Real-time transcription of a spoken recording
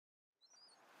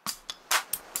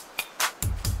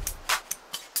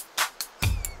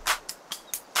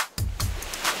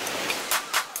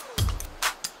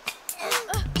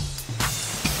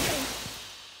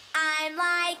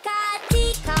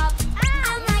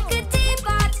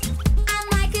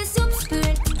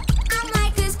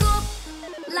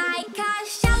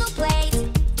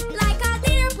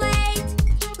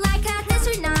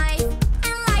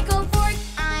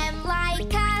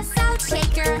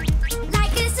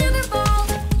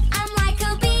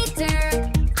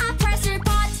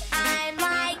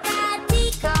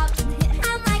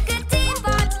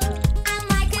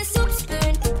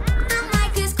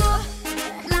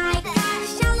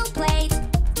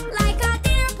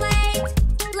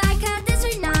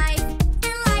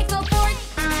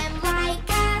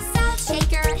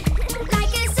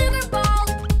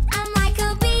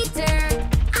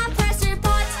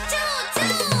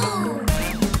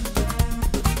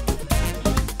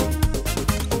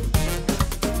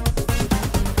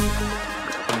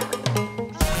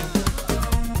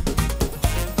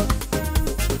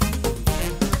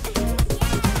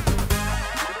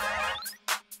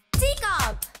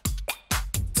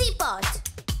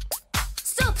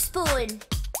spoon.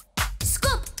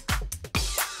 Scoop.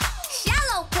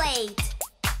 Shallow plate.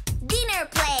 Dinner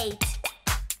plate.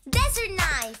 Dessert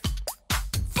knife.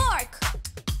 Fork.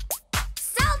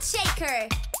 Salt shaker.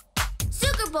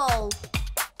 Sugar bowl.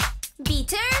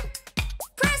 Beater.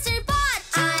 Presser pot.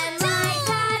 I'm like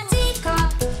a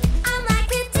teacup. I'm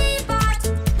like a teapot.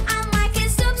 I'm like a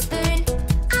soup spoon.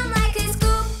 I'm like a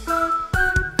scoop.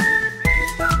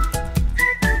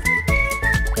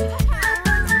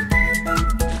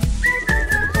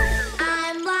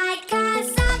 I'm like a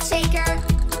salt shaker.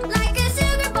 Like a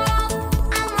sugar bowl.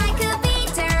 I'm like a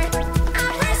beater. A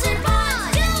presser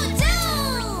pot.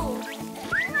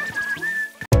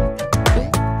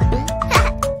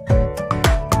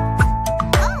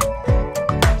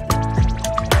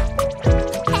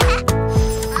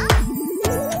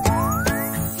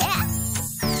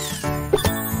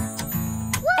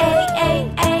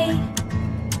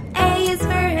 A is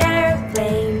for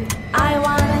airplane. I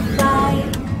wanna fly.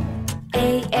 A.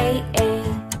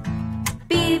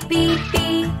 B.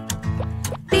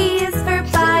 B is for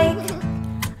bike.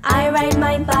 I ride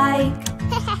my bike.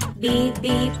 B.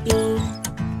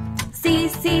 C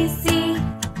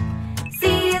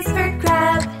is for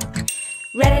crab.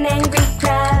 Red and angry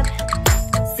crab.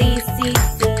 C.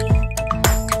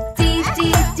 D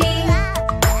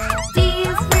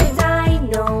is for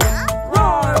dino.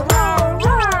 Roar.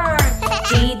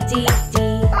 D.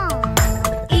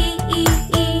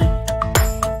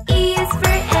 E is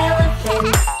for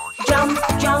elephant.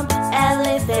 Jump,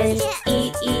 elephant.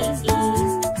 E.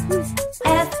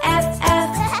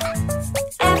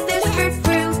 F is for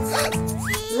fruit.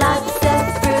 Lots of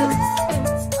fruits.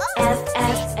 F.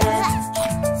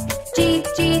 G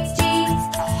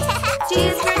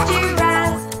is for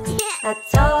giraffe. A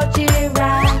tall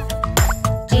giraffe.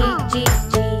 G.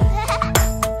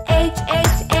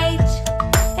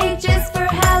 H is for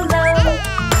hello.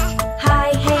 Hi,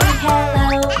 hey,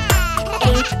 hello.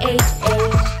 H.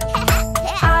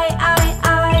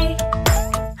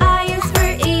 I is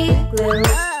for igloo.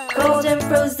 Cold and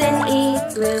frozen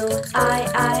igloo. I.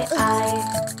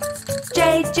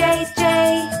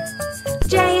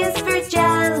 J is for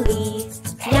jelly.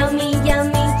 Yummy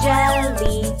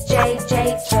jelly. J.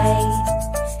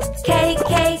 K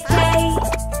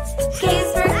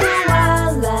is for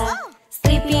koala.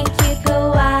 Sleeping cute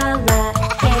koala.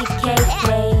 K.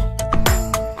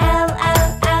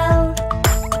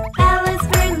 L is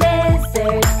for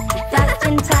lizard. Fast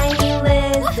and tiny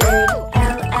lizard.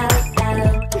 L.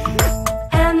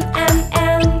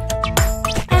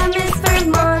 M is for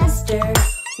monster.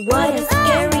 What a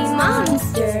scary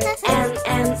monster. N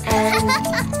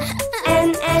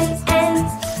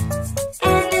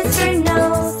is for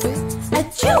nose.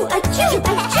 Achoo.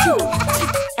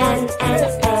 N.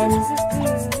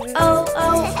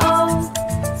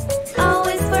 O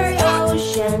is for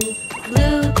ocean.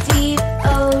 Blue deep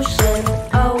ocean.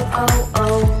 O.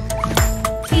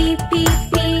 P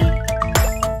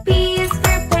is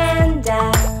for panda.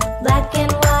 Black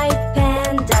and white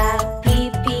panda.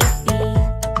 P.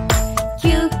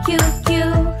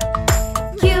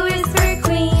 Q is for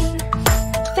queen.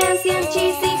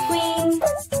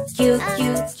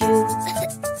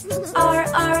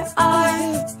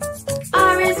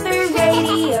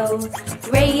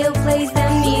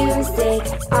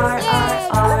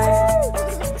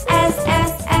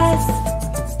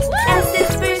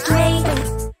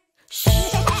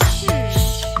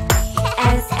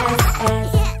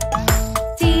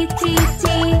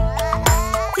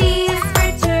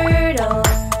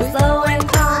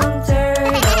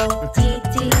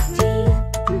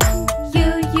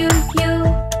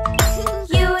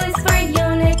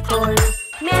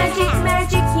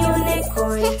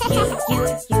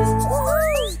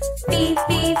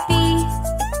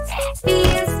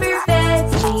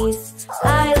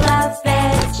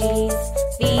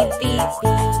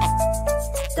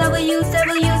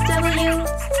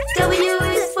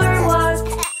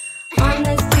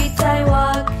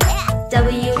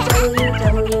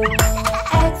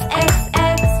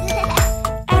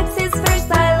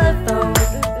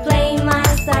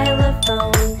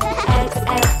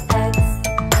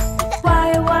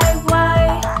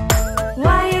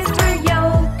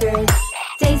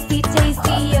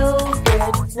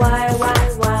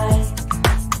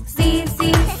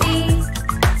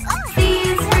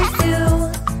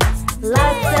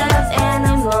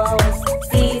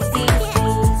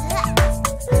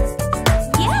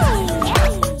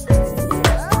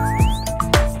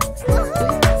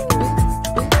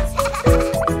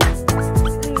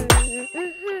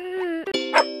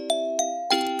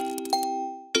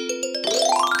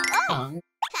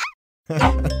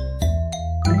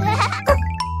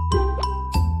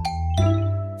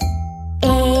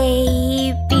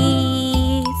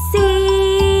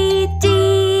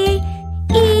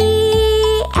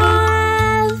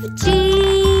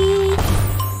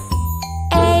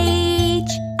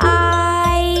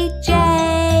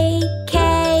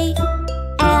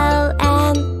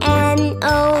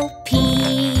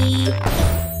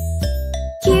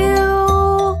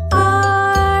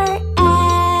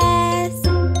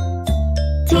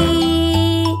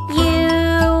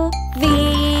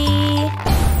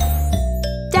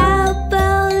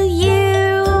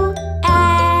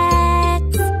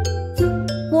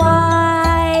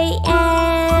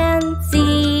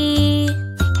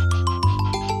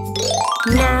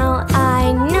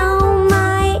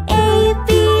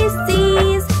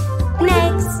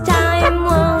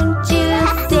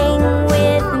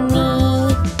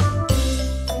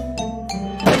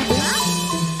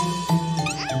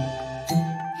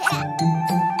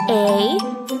 A,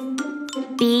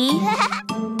 B,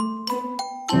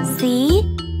 C,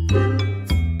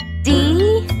 D,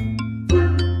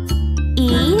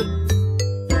 E,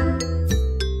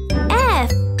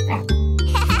 F.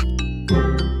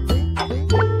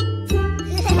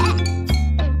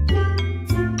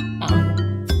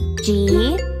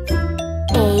 G,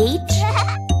 H,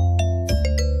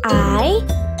 I,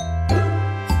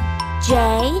 J,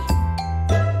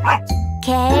 K,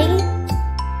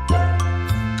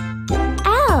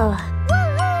 L.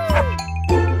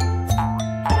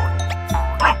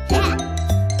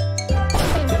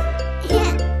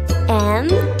 M,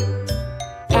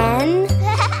 N,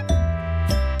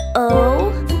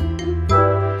 O,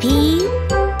 P,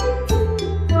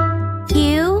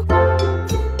 Q,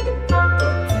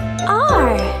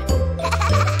 R.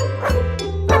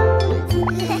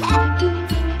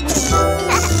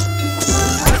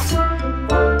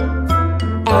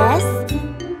 S,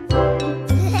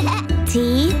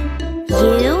 T,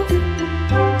 U,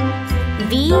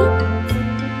 V,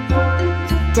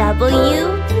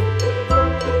 W,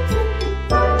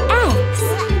 X.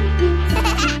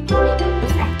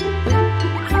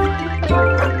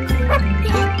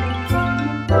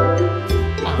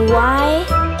 Y,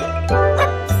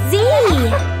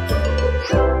 Z.